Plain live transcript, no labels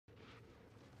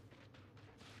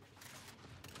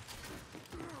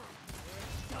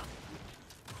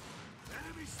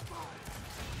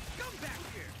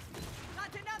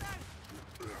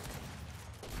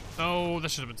Oh, that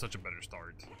should have been such a better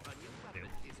start. Damn.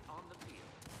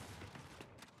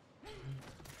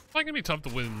 It's not gonna be tough to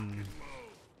win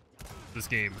this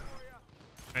game.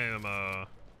 The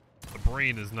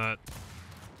brain is not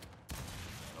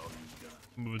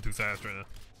moving too fast right now.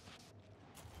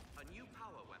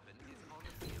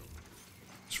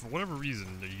 For whatever reason,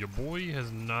 your boy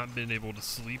has not been able to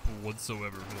sleep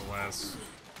whatsoever for the last...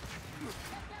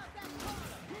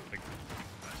 Like,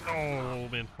 oh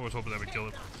man, I was hoping that would kill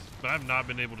him. But I've not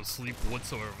been able to sleep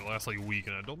whatsoever for the last like week,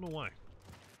 and I don't know why.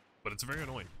 But it's very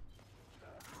annoying.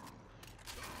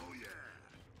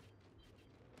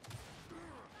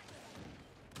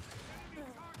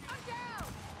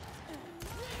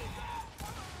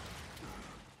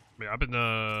 I mean,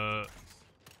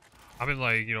 I've been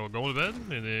like, you know, going to bed,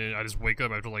 and then I just wake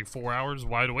up after like 4 hours,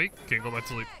 wide awake, can't go back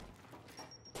to sleep.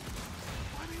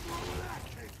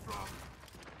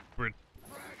 Weird.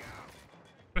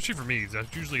 Especially for me,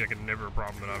 that's usually like never a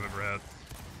problem that I've ever had.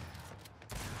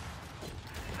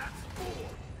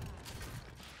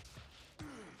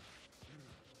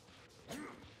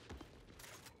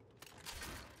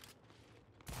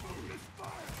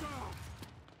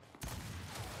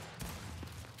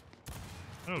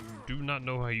 I do not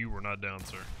know how you were not down,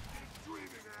 sir.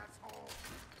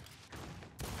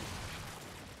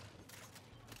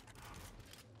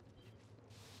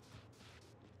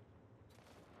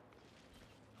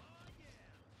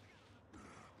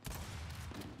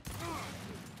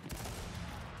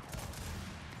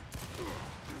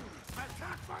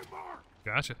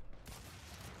 Gotcha.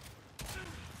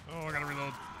 Oh, I gotta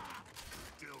reload.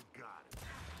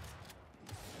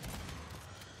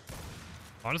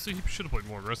 Honestly, he should have played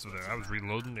more aggressive there. I was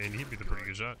reloading and he hit me with a pretty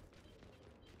good shot.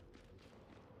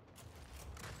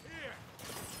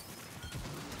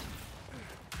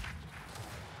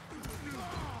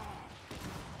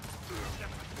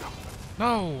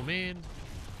 No, man.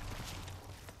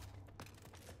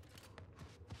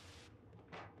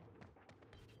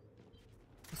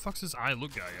 The fuck's this eye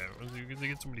look guy at? Why does he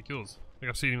get so many kills? I think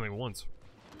I've seen him like once.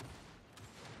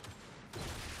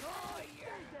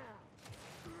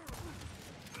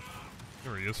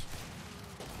 There he is.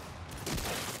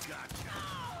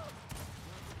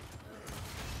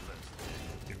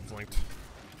 Getting flanked.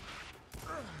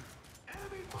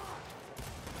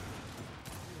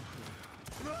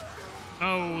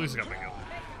 Oh, at least I got my kill.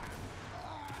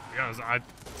 Yeah, I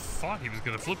thought he was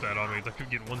gonna flip that on me. I could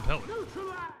get one pellet.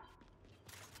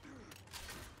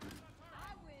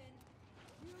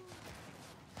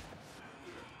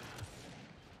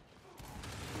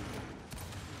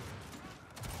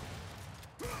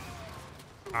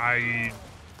 I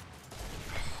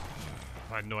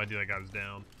had no idea that guy was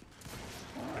down.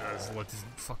 I just let this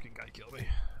fucking guy kill me.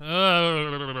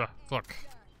 Fuck.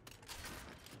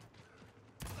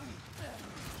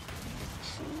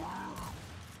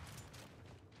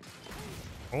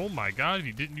 Oh my god,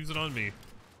 he didn't use it on me.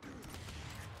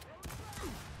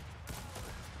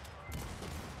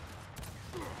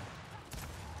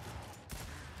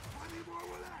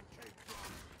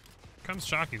 Kind of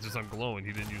shocking since I'm glowing,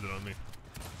 he didn't use it on me.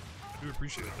 I do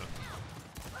appreciate it though.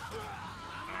 Oh,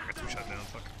 I got 2 shot down,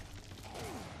 fuck.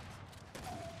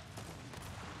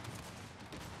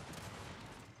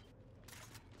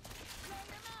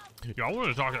 Yo, I wanted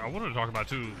to talk about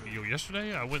too. Yo,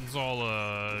 yesterday I went and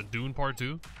saw Dune Part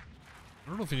 2. I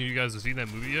don't know if any of you guys have seen that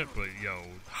movie yet, but yo,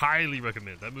 highly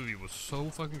recommend. That movie was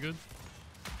so fucking good.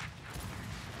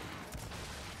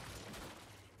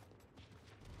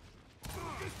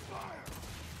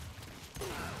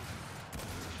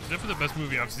 It's definitely the best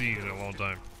movie I've seen in a long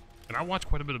time. And I watch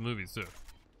quite a bit of movies too.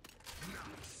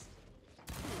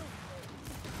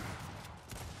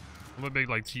 I'm a big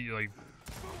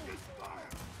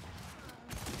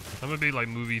I'm a big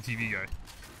movie TV guy.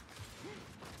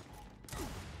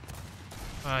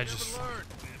 I just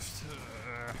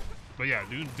but yeah,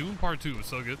 Dune Part 2 was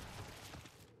so good.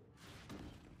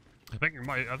 I think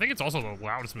it's also the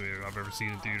loudest movie I've ever seen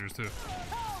in theaters too.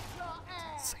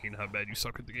 It's insane how bad you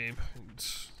suck at the game. And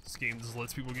this game just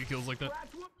lets people get kills like that.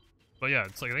 But yeah,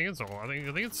 it's like I think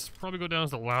it's probably go down as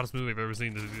the loudest movie I've ever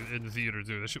seen in the theater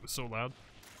too. That shit was so loud.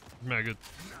 Mad good.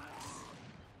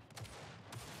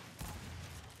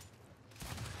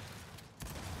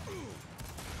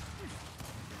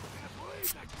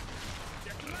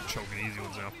 Choking easy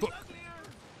ones now. Fuck.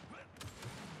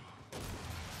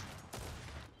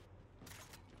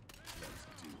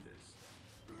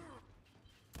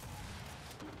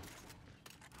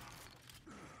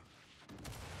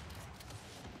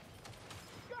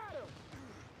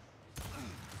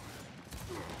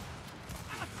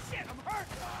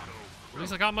 At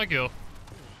least I got my kill.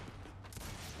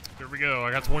 There we go.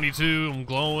 I got 22. I'm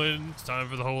glowing. It's time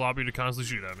for the whole lobby to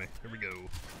constantly shoot at me. Here we go.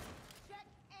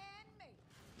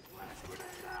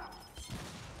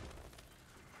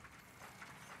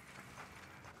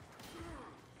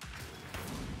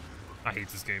 I hate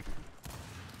this game.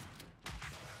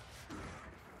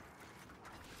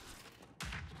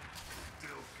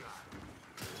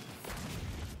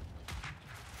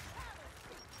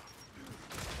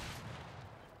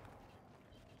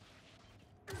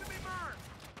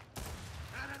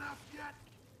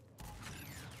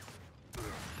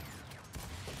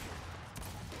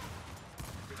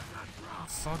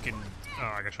 Fucking.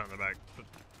 Oh, I got shot in the back. But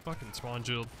fucking spawn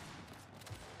shield.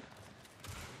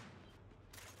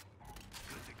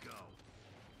 Good to go.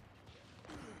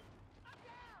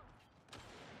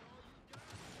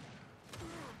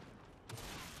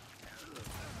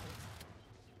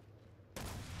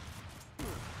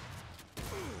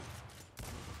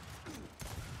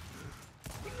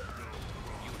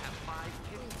 You have 5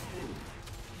 kills.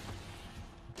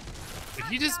 Did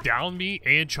he just down me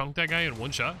and chunk that guy in one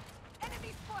shot?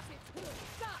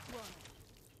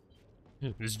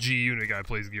 This G unit guy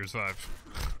plays Gears 5.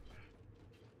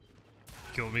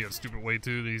 Killed me a stupid way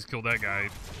too. He's killed that guy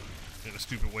in a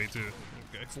stupid way too.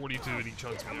 Okay, 42 and he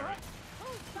chunks me, alright.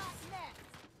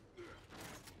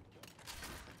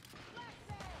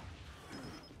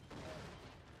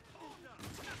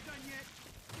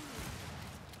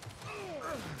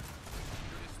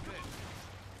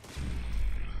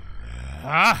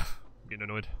 Ah! I'm getting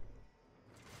annoyed.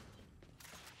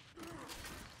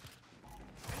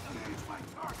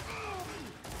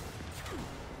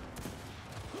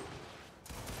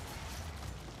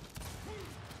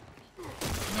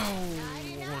 No!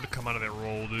 I wanted to come out of that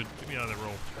roll, dude. Get me out of that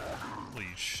roll. Holy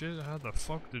shit, how the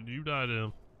fuck did you die to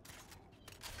him?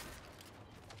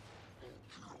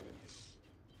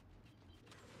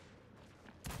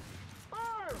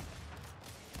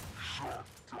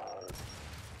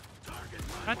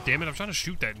 God damn it, I'm trying to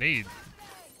shoot that nade.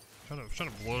 I'm trying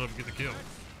to blow it up and get the kill.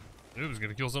 I knew it was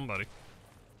gonna kill somebody.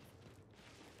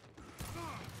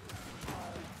 Ah,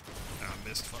 I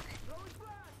missed, fuck.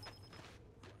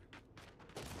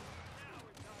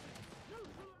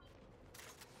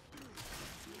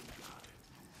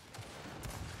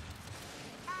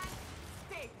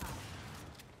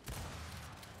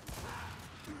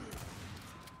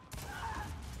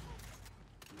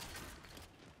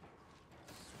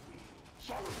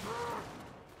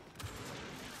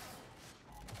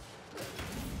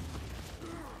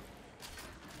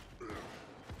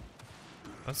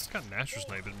 I just got natural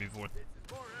sniping me before.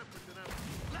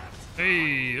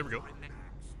 Hey, there we go.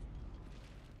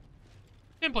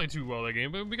 Didn't play too well that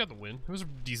game, but we got the win. It was a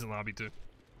decent lobby too.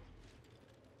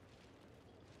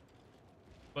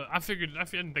 But I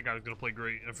didn't think I was gonna play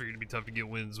great. I figured it'd be tough to get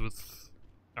wins with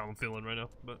how I'm feeling right now.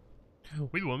 But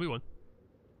we won, we won.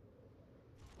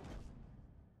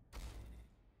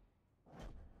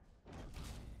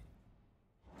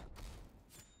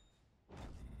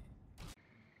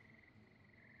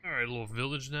 Alright, a little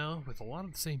village now with a lot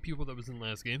of the same people that was in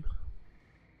last game.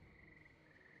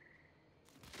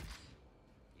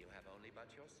 You have only but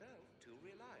yourself to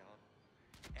rely on.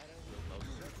 Error will most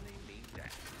certainly mean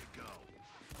death. To go.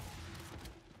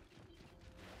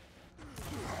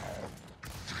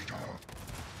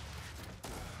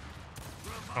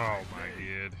 Oh my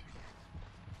god.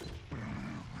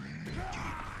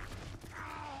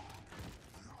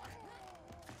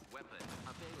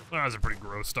 Well, that was a pretty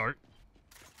gross start.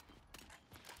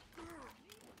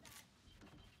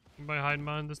 Anybody hiding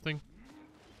behind this thing?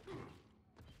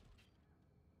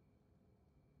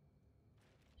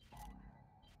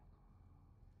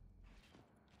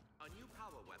 A new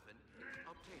power weapon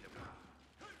obtainable.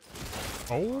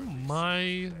 Oh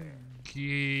my god.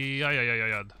 Yeah.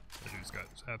 That dude's got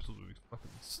absolutely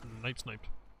fucking sniped.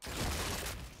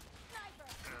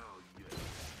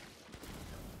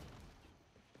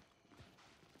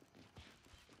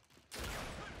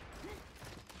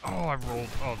 Oh, I rolled.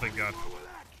 Oh, thank god.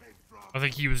 I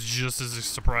think he was just as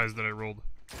surprised that I rolled.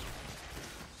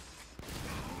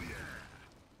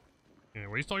 Yeah,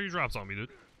 waste all your drops on me, dude.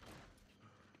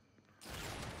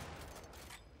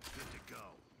 Good to go.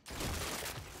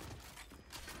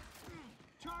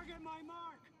 Target my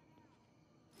mark.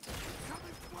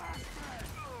 Coming flashbang.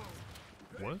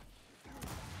 What?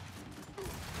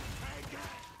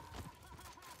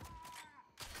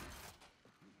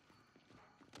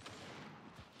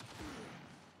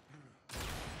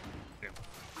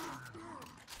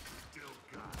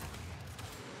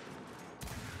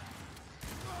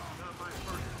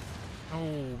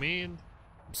 Oh man,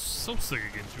 I'm so sick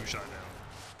of getting two-shot now.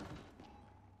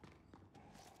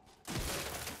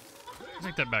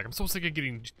 Take that back. I'm so sick of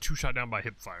getting two shot down by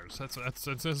hip fires. That's really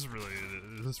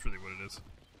what it is.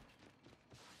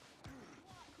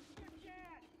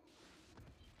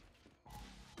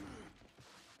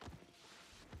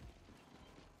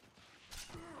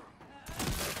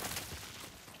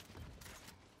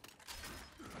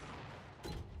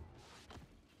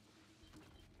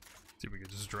 See if we can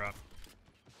just drop.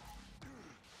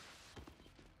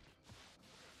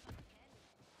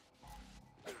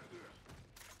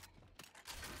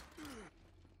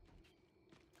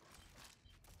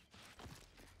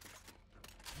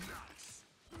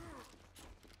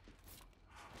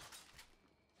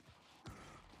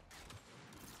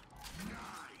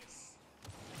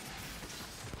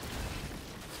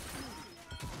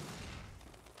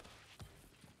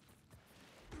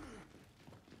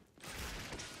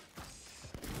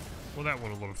 Well, that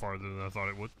went a little farther than I thought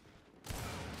it would.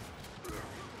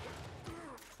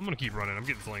 I'm gonna keep running. I'm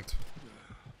getting flanked.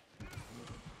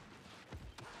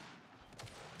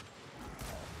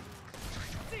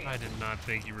 I did not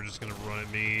think you were just gonna run at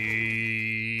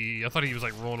me. I thought he was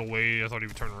like rolling away. I thought he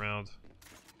would turn around.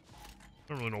 I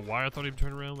don't really know why I thought he would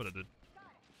turn around, but I did.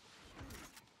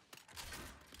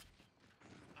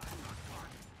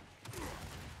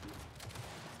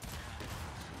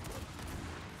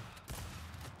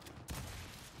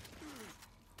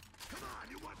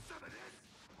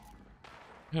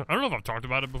 I don't know if I've talked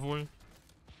about it before,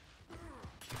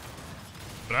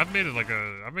 but I've made like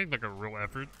a real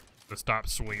effort to stop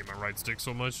swinging my right stick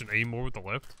so much and aim more with the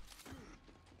left.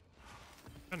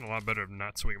 Gotten a lot better at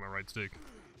not swinging my right stick.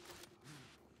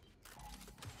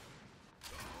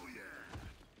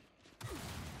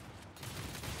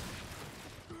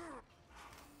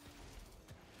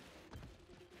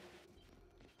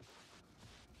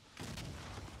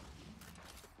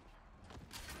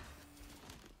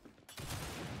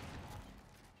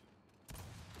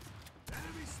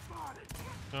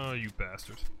 Oh, you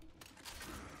bastard.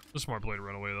 The smart play to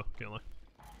run away, though. Can't lie.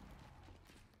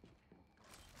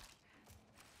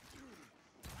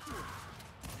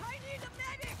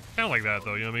 Kind of like that,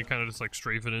 though. You know what I mean? Kind of just like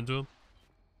strafe it into him.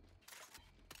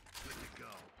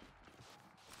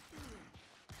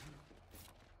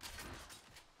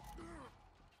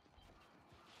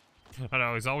 I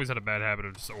know, he's always had a bad habit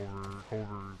of just over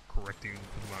correcting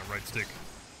with my right stick.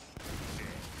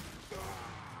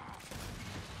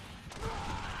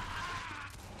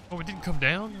 Oh, it didn't come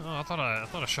down? Oh, I thought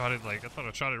I shot it like, I thought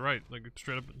I shot it right, like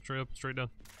straight up, straight down.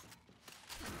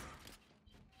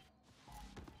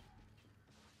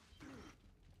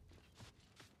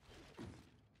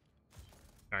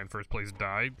 Guy in first place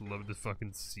died. Love to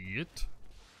fucking see it.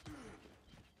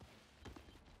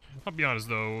 I'll be honest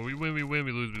though, we win, we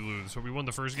lose, we lose. So we won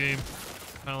the first game.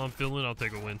 How I'm feeling, I'll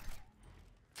take a win.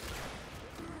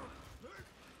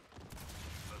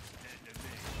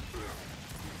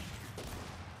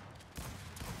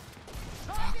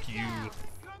 Fuck you.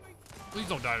 Please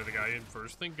don't die to the guy in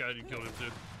first. Thank God you killed him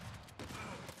too.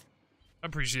 I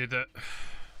appreciate that.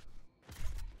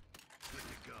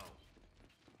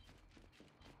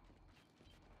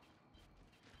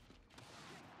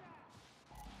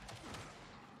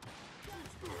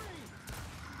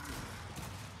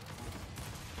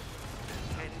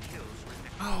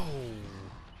 Oh!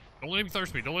 Don't let him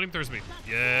thirst me. Don't let him thirst me.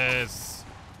 Yes.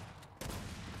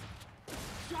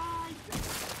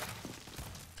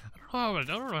 I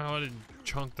don't know how I didn't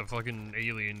chunk the fucking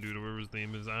alien dude or whatever his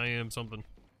name is. I am something.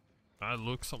 I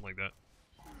look something like that.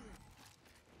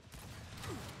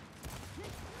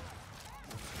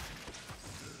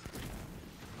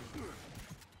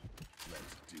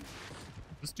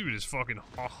 This dude is fucking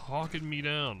hawking me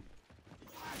down.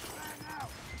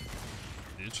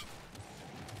 Bitch.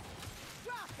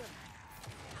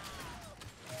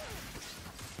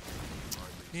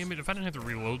 Damn it, if I didn't have to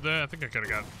reload that, I think I could have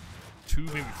got 2,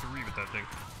 maybe 3 with that thing.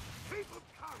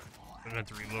 I didn't have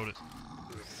to reload it.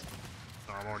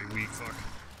 Oh, I'm already weak, fuck.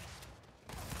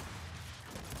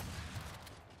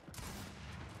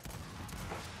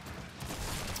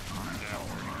 Yeah, I'm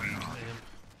already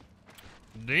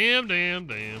weak,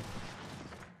 damn.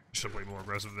 Should have played more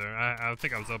aggressive there. I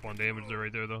think I was up on damage there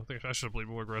right there, though. I think I should have played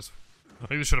more aggressive.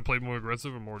 I either should have played more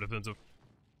aggressive or more defensive.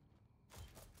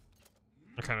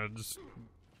 I kind of just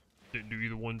didn't do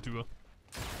either one to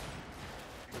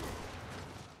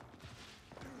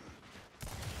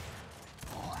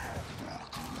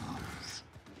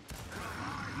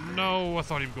No, I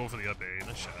thought he would go for the up A.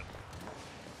 Nice shot.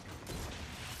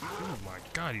 Oh my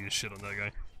god, he just shit on that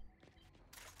guy.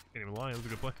 Can't even lie, that was a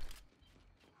good play.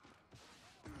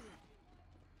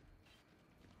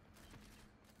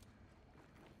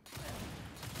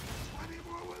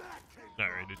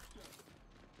 Alright, dude.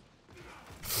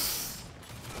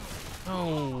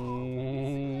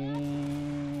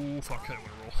 fuck, I wanna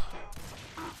roll.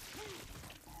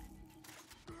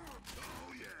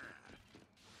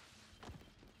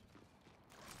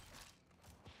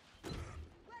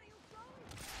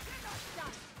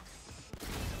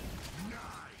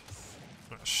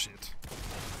 Oh shit.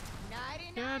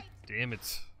 God damn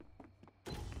it.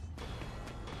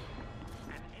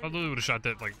 I literally would have shot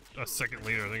that like a second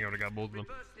later. I think I would have got both of them.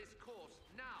 Reverse this course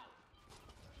now.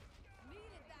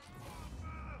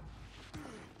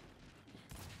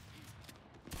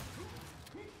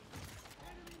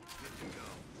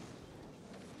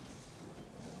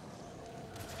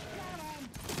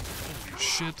 Holy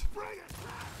shit.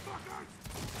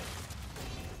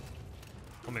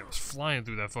 Oh man, I was flying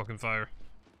through that fucking fire.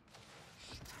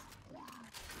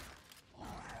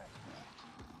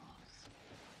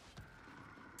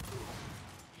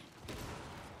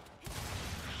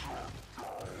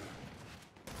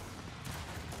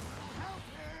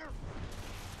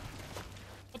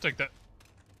 I'll take that.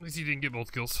 At least he didn't get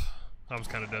both kills. I was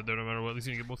kind of dead there no matter what. At least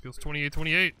he didn't get both kills.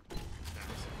 28-28.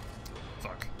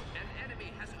 Fuck. An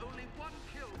enemy has only one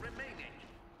kill remaining.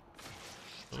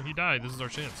 Well, he died. This is our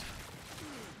chance.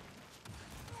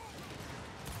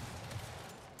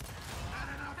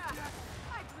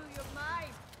 I blew your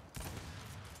mind.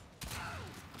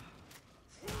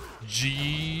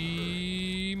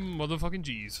 G motherfucking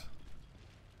G's.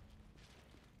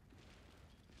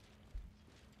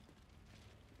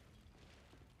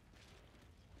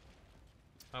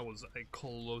 That was a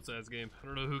close ass game. I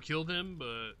don't know who killed him,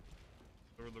 but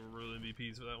there were the real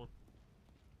MVPs for that one.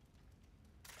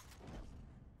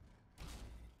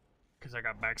 Cause I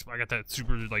got I got that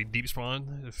super like deep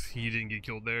spawn. If he didn't get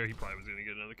killed there, he probably was gonna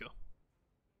get another kill.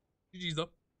 GG's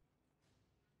up.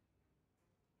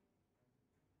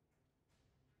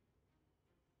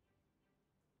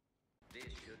 This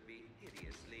should be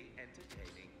hideously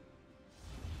entertaining.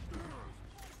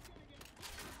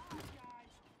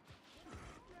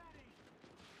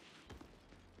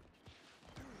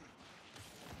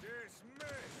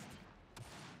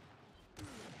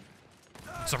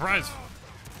 Surprise!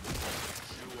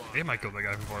 They might kill that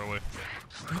guy from far away.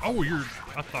 Oh,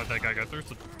 I thought that guy got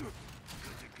thirsted.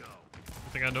 I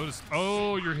think I noticed.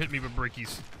 Oh, you're hitting me with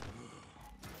breakies.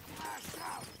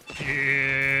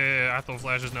 Yeah, I throw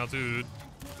flashes now too, dude.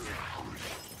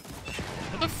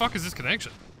 What the fuck is this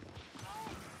connection?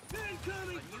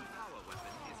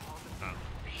 Oh.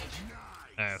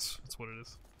 Ass. That's what it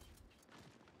is.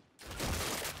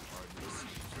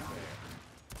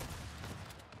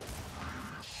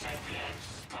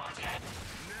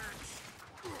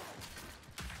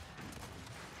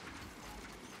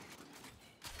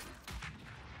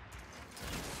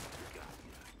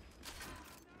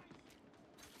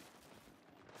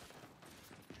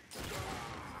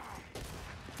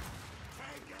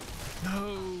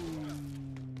 No,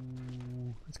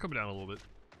 it's coming down a little bit.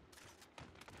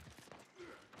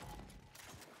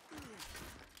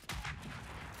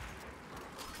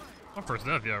 My first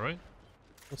death, yeah, right?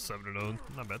 Well, 7-0,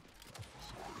 not bad.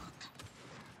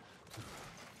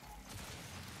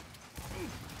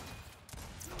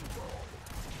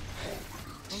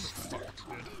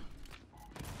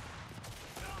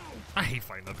 I hate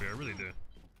fighting up here, I really do.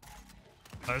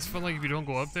 I just feel like if you don't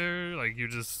go up there, like you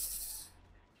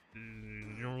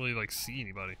don't really like see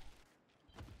anybody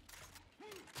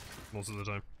most of the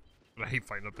time. But I hate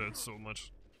fighting up there so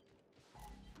much.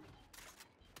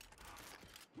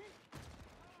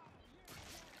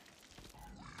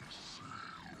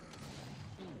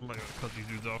 I'm not gonna cut these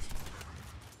dudes off.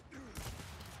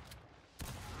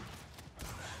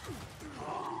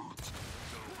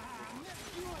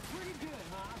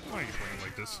 Why are you playing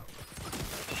like this?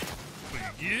 What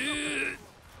you get?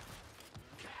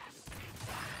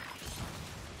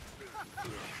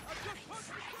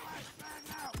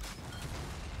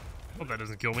 Hope that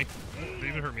doesn't kill me. It didn't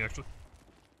even hurt me, actually.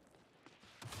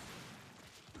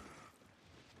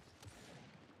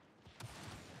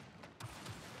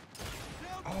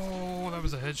 Oh, that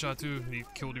was a headshot, too. He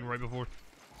killed him right before.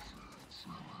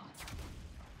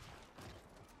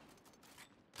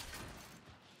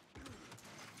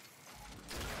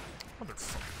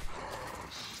 Motherfucker.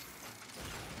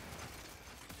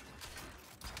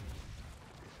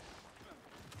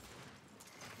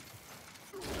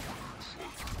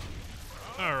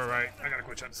 Alright, I gotta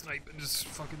quit trying to snipe and just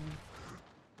fucking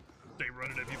stay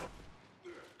running at people.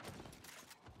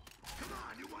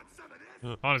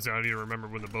 Honestly, I need to remember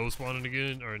when the bow spawned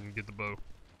again, or get the bow.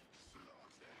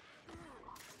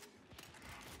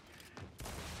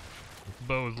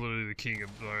 Bow is literally the king of,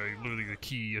 literally the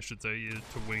key, I should say, to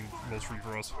winning most free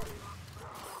for us.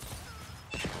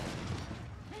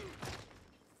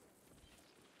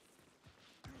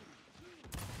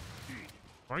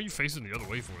 Why are you facing the other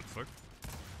way for it? Fuck.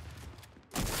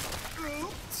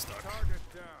 Stuck.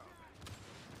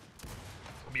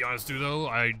 I'll be honest, dude, though,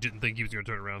 I didn't think he was gonna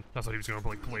turn around. I thought he was gonna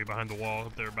like play behind the wall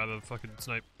up there by the fucking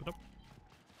snipe. But nope.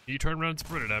 He turned around and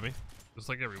sprinted at me. Just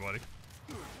like everybody.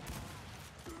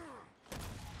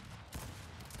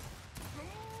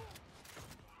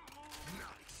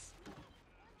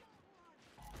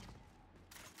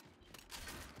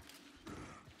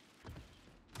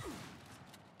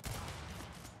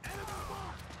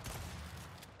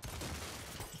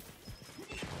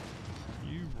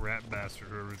 You rat bastard,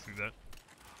 whoever threw that.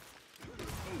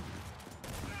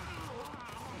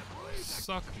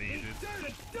 Suck me, dude.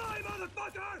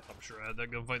 I'm sure I had that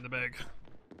gunfight in the bag.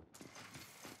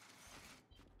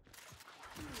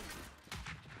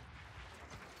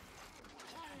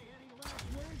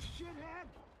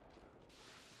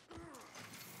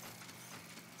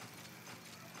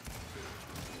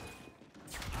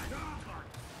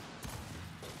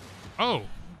 Oh!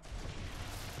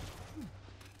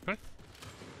 Okay.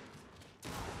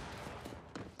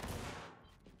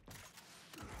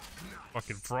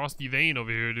 Fucking Frosty Vane over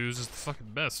here, dude, is just the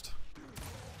fucking best.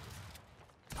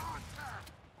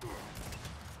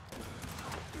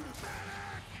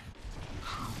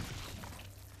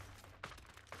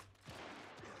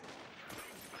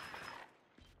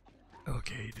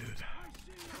 Okay, dude.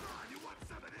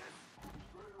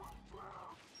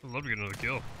 I'd love to get another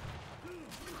kill.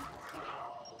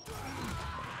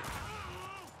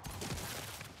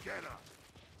 Get up!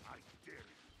 I dare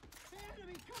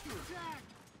you.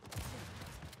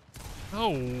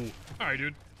 Oh, alright,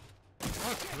 dude.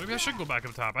 Fuck, maybe I should go back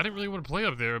up top. I didn't really want to play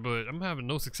up there, but I'm having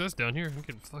no success down here. I'm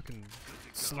getting fucking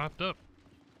slapped up.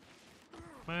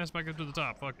 My ass back up to the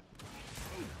top. Fuck it.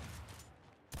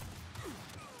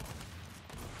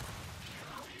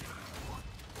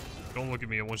 Don't look at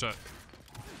me in one shot.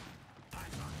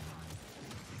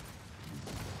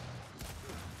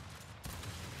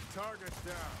 Target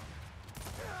down.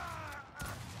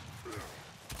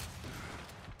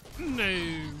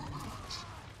 No.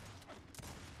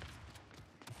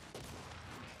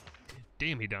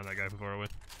 Damn, he downed that guy before I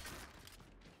went.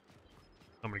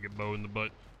 I'm gonna get Bo in the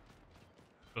butt.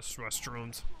 Just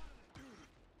restrooms.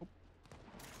 Oh,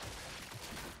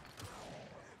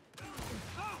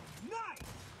 nice!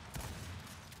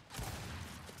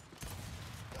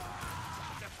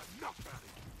 That's enough,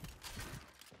 buddy.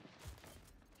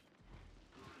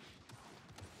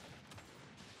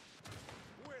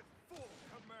 With full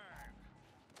command.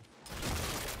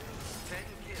 10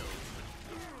 kills.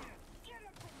 Get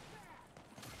him from there!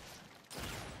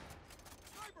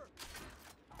 Sniper!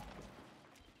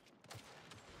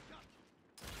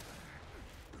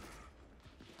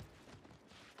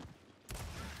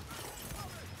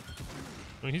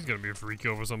 Well, he's gonna be a free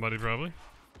kill for somebody, probably.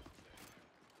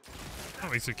 Oh,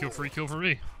 he's a kill free kill for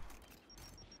me.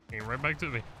 Came right back to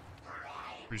me.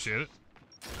 Appreciate it.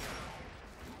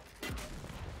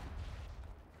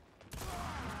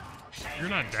 You're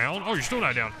not down? Oh, you're still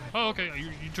not down. Oh, okay.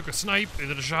 You took a snipe, and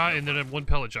then a shot, and then a one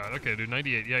pellet shot. Okay, dude.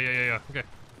 98. Yeah. Okay.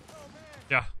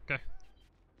 Yeah, okay.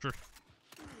 Sure.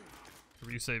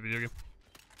 Whatever you say, video game.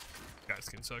 God,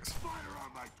 skin sucks. Fire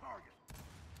on my target.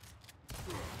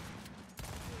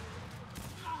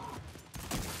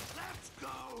 Let's go.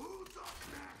 Who's up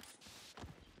next?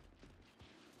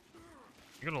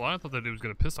 I gotta lie, I thought that dude was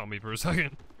gonna piss on me for a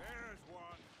second. There's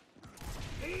one.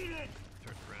 Eat it.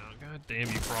 Turn around. God damn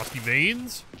you, Frosty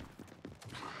Veins.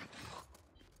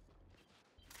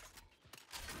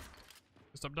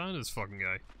 Stop dying to this fucking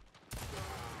guy.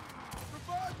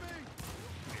 Revive me.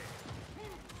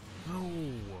 No.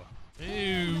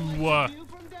 Ew.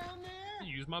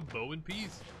 Use my bow in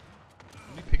peace.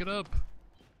 Let me pick it up.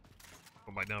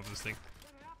 Go back down for this thing.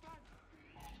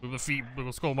 Move the feet,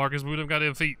 little skull markers. Move them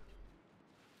goddamn feet.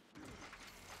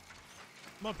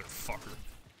 Motherfucker.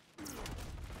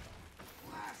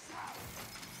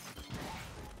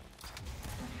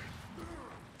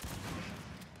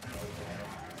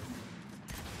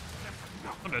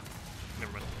 I'm dead.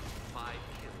 Never mind. 5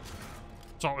 kills.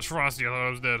 Saw it was Frosty. I thought I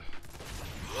was dead.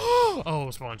 Oh,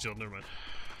 spawn shield. Never mind.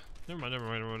 Never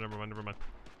mind.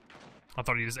 I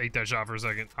thought he just ate that shot for a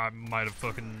second. I might have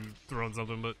fucking thrown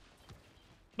something, but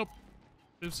nope.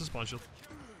 It was a spawn shield.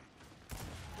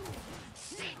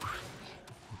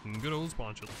 Good old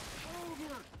spawn shield.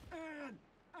 Over and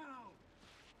out.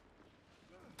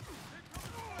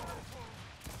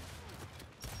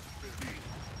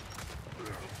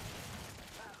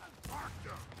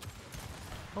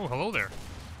 Oh, hello there.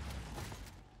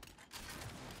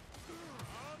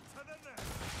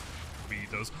 Beat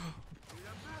those.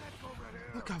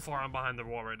 Look how far I'm behind the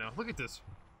wall right now. Look at this.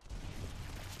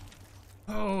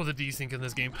 Oh, the desync in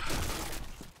this game.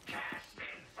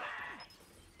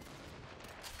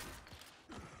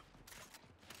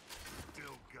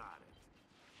 Still got it.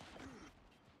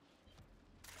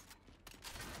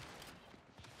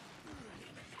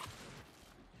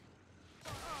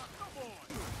 Come on.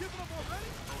 Give it up already?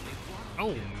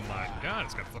 Oh my god,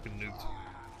 it's got fucking nuked.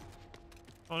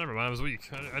 Oh, never mind. I was weak.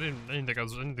 I didn't think I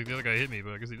didn't think the other guy hit me,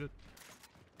 but I guess he did.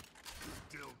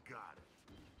 Still got it.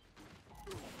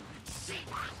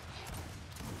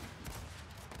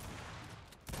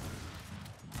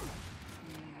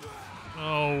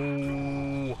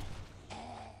 Oh.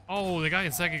 Oh, the guy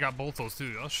in second got both those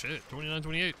too. Oh shit.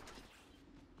 29-28.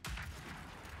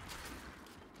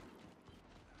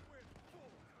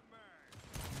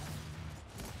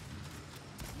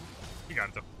 You got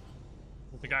it though.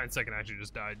 The guy in second actually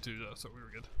just died too, though, so we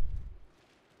were good.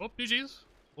 Oh, GG's.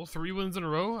 Well, 3 wins in a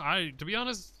row. To be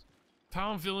honest,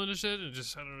 how I'm feeling this shit, and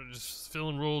just, I don't know, just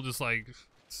feeling roll, just like,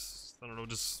 I don't know,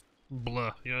 just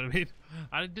blah, you know what I mean?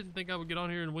 I didn't think I would get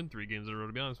on here and win 3 games in a row,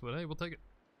 to be honest, but hey, we'll take it.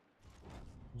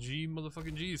 G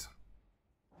motherfucking G's.